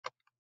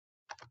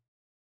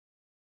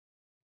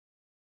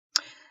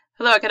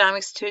Hello,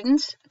 economics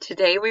students.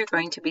 Today we're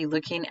going to be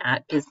looking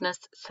at business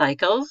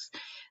cycles.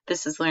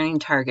 This is learning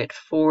target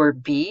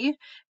 4B,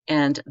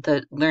 and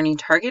the learning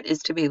target is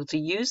to be able to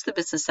use the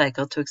business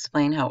cycle to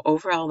explain how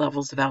overall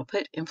levels of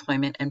output,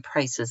 employment, and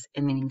prices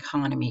in an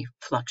economy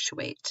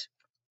fluctuate.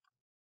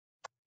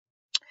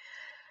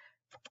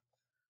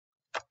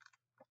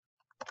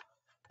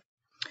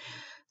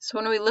 So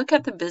when we look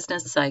at the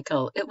business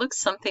cycle, it looks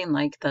something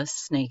like the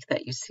snake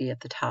that you see at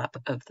the top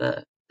of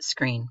the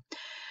screen.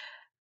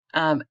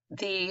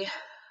 The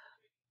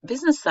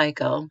business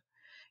cycle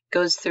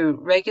goes through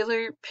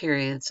regular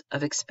periods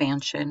of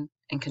expansion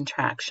and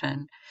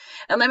contraction.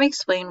 And let me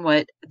explain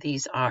what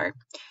these are.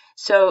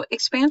 So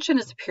expansion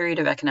is a period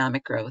of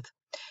economic growth.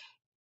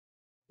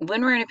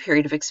 When we're in a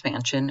period of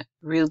expansion,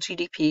 real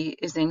GDP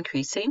is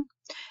increasing,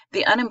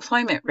 the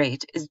unemployment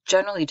rate is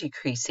generally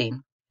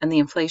decreasing, and the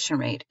inflation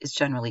rate is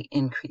generally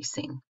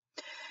increasing.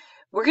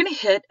 We're going to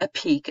hit a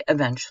peak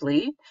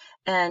eventually,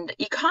 and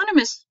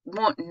economists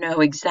won't know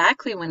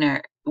exactly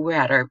when we're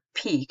at our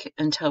peak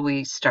until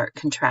we start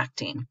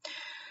contracting.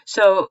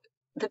 So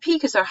the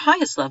peak is our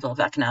highest level of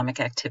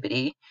economic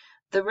activity.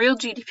 The real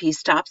GDP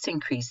stops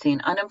increasing,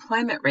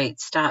 unemployment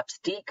rate stops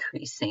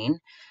decreasing,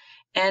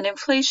 and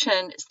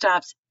inflation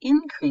stops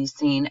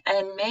increasing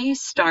and may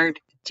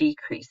start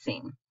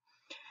decreasing.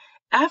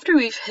 After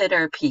we've hit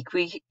our peak,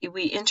 we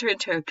enter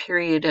into a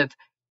period of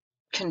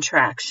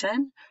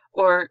contraction,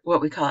 or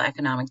what we call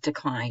economic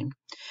decline.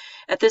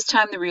 At this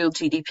time, the real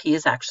GDP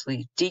is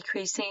actually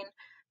decreasing,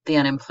 the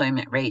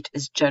unemployment rate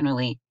is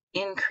generally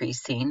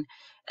increasing,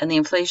 and the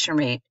inflation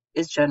rate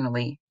is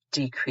generally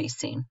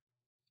decreasing.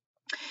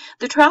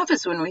 The trough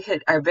is when we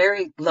hit our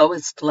very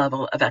lowest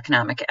level of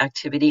economic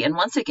activity, and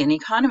once again,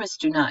 economists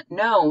do not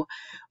know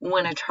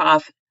when a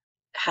trough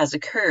has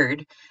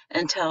occurred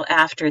until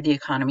after the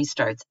economy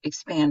starts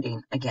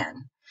expanding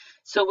again.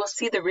 So we'll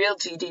see the real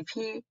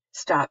GDP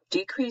stop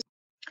decreasing,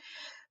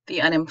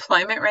 the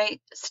unemployment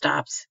rate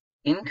stops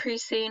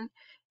increasing,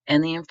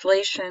 and the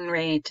inflation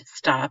rate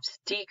stops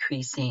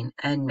decreasing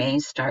and may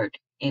start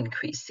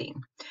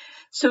increasing.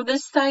 So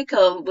this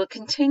cycle will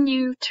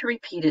continue to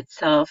repeat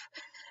itself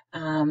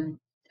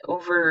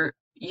over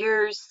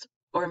years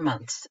or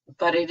months,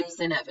 but it is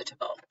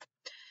inevitable.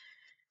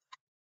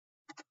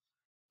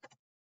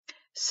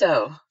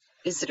 So,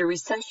 is it a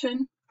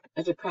recession,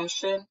 a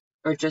depression,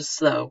 or just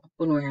slow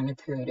when we're in a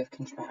period of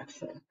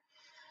contraction?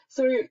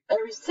 So a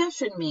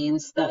recession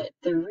means that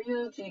the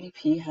real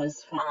GDP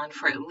has fallen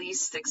for at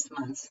least 6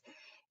 months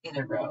in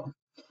a row.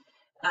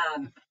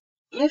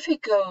 If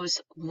it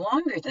goes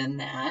longer than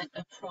that,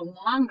 a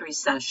prolonged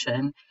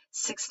recession,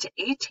 6 to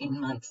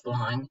 18 months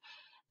long,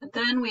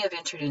 then we have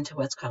entered into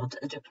what's called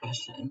a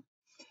depression.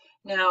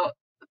 Now,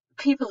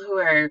 people who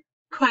are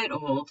quite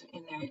old,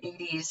 in their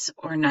 80s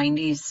or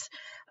 90s,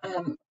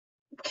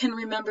 can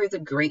remember the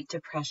Great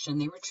Depression.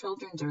 They were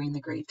children during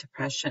the Great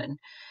Depression,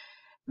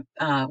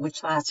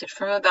 which lasted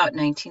from about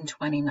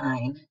 1929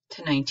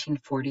 to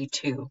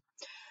 1942.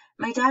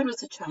 My dad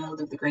was a child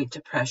of the Great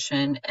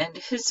Depression, and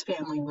his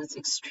family was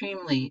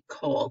extremely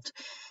cold.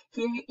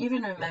 He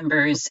even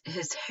remembers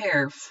his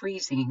hair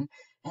freezing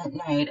at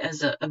night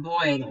as a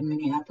boy in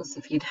Minneapolis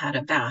if he'd had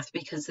a bath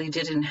because they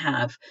didn't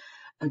have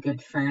a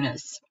good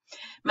furnace.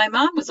 My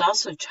mom was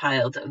also a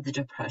child of the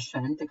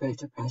Depression, the Great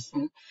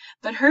Depression,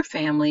 but her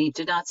family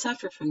did not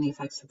suffer from the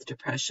effects of the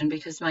Depression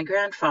because my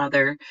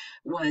grandfather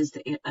was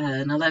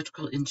an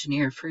electrical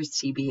engineer for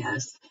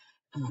CBS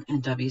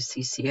and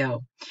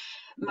WCCO.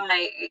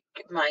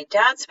 My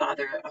dad's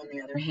father, on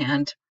the other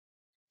hand,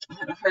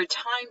 had a hard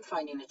time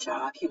finding a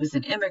job. He was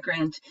an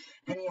immigrant,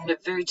 and he had a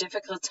very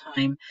difficult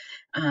time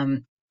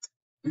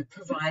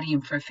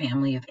providing for a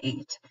family of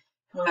 8.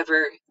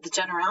 However, the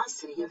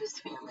generosity of his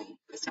family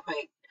was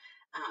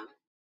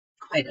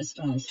quite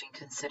astonishing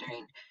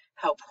considering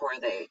how poor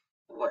they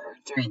were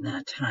during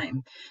that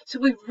time. So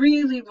we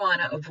really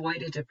want to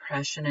avoid a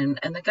depression,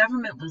 and the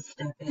government will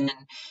step in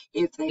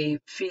if they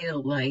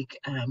feel like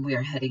we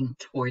are heading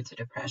towards a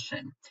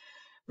depression.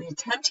 We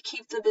attempt to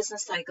keep the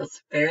business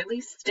cycles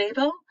fairly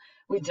stable.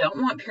 We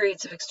don't want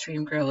periods of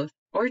extreme growth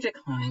or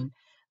decline.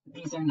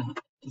 These are not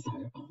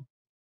desirable.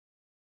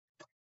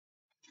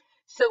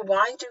 So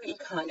why do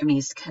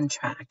economies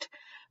contract?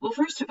 Well,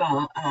 first of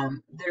all,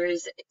 there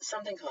is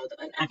something called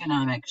an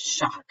economic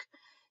shock.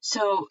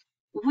 So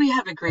we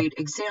have a great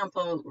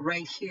example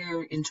right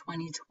here in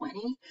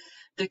 2020.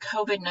 The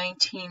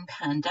COVID-19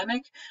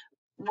 pandemic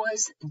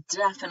was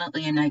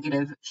definitely a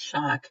negative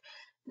shock,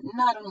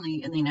 not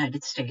only in the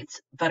United States,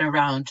 but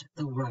around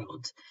the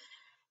world.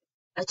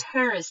 A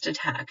terrorist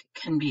attack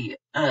can be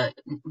a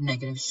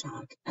negative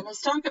shock, and a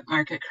stock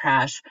market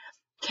crash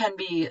can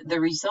be the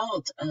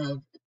result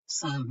of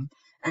some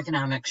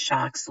economic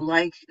shocks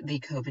like the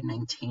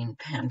COVID-19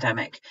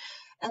 pandemic.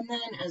 And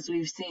then, as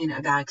we've seen,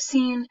 a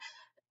vaccine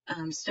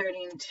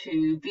starting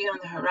to be on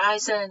the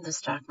horizon, the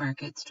stock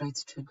market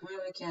starts to grow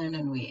again,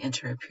 and we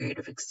enter a period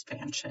of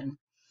expansion.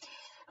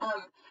 A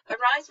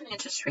rise in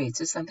interest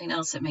rates is something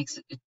else that makes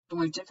it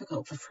more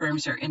difficult for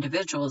firms or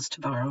individuals to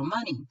borrow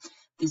money.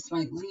 this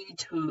might lead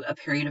to a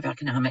period of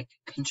economic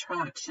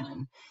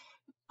contraction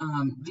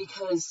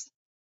because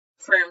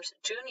firms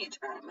do need to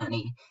borrow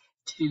money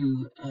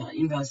to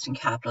invest in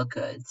capital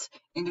goods.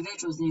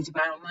 Individuals need to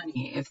borrow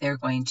money if they're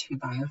going to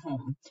buy a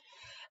home.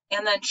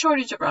 And then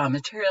shortage of raw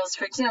materials,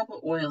 for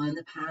example, oil in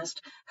the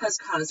past, has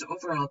caused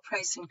overall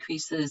price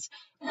increases,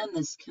 and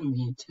this can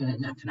lead to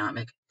an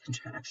economic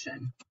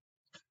contraction.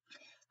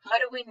 How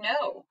do we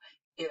know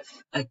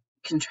if a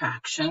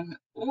contraction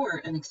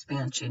or an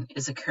expansion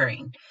is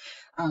occurring?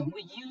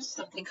 We use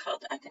something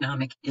called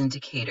economic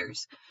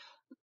indicators.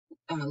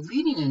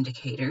 Leading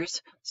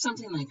indicators,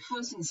 something like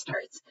housing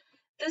starts.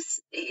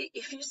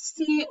 If you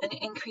see an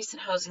increase in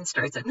housing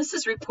starts, and this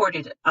is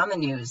reported on the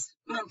news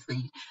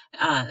monthly,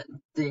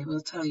 they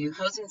will tell you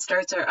housing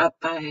starts are up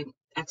by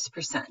X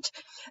percent.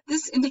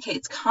 This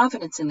indicates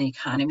confidence in the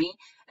economy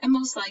and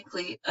most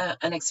likely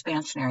an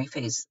expansionary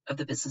phase of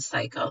the business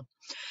cycle.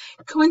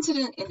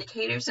 Coincident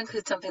indicators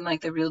include something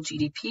like the real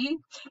GDP.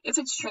 If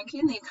it's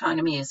shrinking, the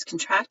economy is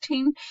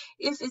contracting.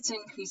 If it's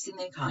increasing,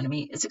 the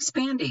economy is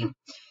expanding.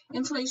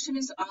 Inflation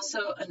is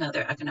also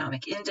another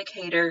economic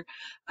indicator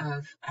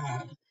of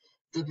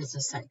the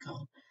business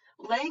cycle.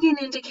 Lagging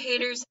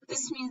indicators,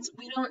 this means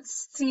we don't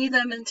see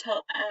them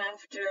until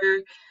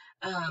after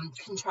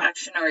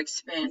contraction or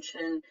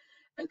expansion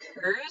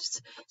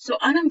occurs. So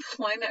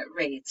unemployment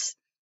rates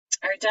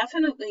are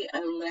definitely a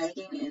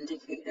lagging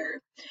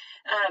indicator.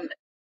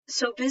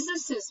 So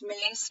businesses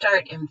may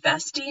start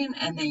investing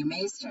and they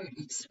may start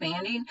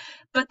expanding,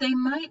 but they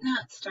might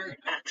not start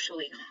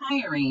actually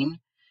hiring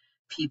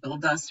people,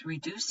 thus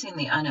reducing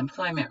the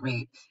unemployment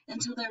rate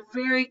until they're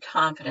very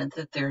confident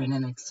that they're in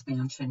an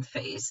expansion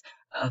phase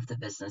of the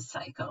business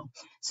cycle.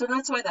 So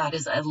that's why that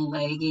is a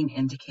lagging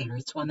indicator.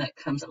 It's one that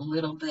comes a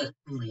little bit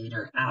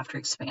later after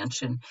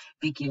expansion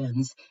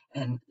begins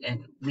and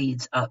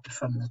leads up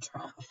from the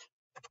trough.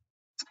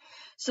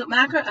 So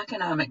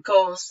macroeconomic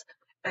goals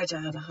are to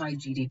have a high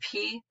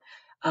GDP,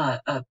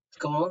 a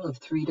goal of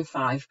 3 to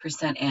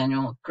 5%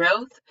 annual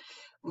growth,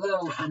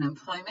 low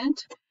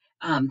unemployment.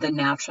 The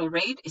natural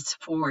rate is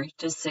 4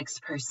 to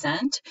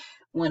 6%.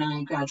 When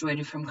I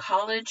graduated from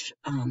college,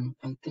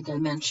 I think I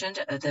mentioned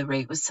the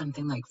rate was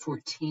something like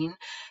 14%.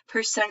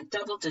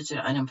 Double-digit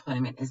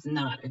unemployment is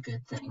not a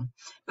good thing,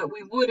 but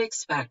we would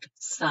expect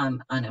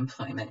some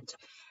unemployment.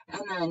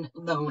 And then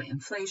low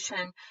inflation,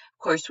 of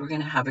course, we're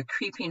going to have a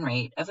creeping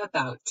rate of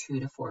about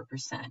 2 to 4%.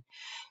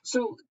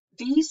 So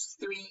these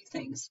three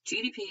things,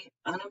 GDP,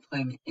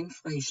 unemployment,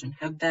 inflation,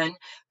 have been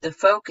the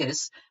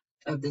focus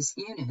of this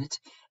unit,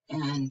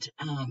 and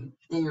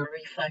they are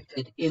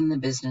reflected in the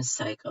business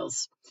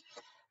cycles.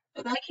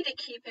 I'd like you to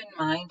keep in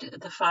mind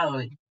the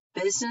following.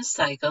 Business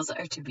cycles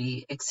are to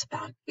be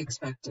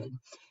expected.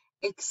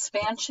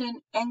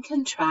 Expansion and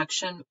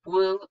contraction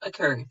will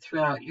occur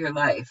throughout your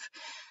life.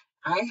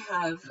 I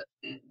have,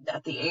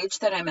 at the age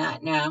that I'm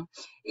at now,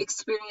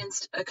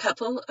 experienced a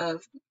couple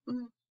of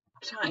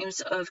times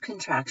of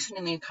contraction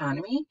in the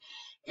economy,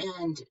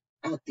 and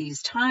at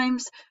these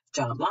times,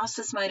 job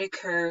losses might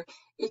occur.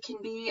 It can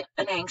be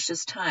an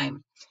anxious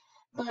time,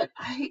 but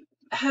I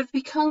have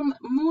become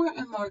more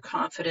and more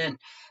confident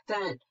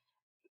that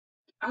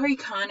our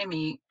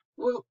economy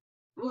will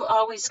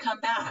always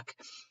come back.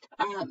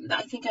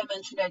 I think I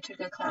mentioned I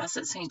took a class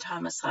at St.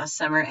 Thomas last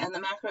summer, and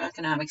the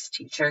macroeconomics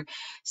teacher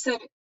said,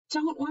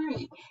 don't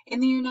worry.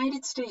 In the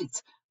United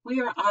States, we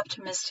are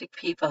optimistic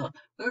people.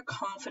 We're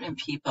confident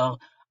people.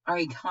 Our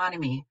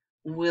economy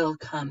will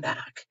come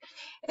back.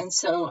 And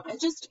so I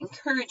just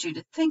encourage you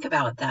to think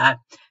about that,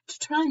 to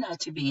try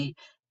not to be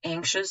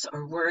anxious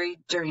or worried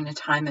during a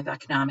time of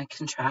economic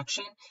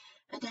contraction,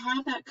 and to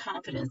have that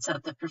confidence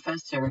that the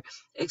professor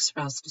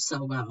expressed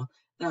so well,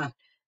 that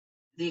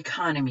the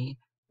economy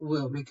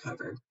will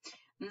recover.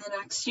 In the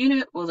next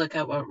unit, we'll look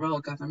at what role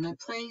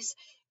government plays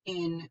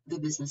in the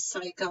business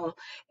cycle,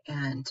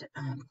 and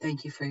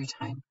thank you for your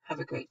time. Have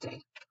a great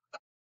day.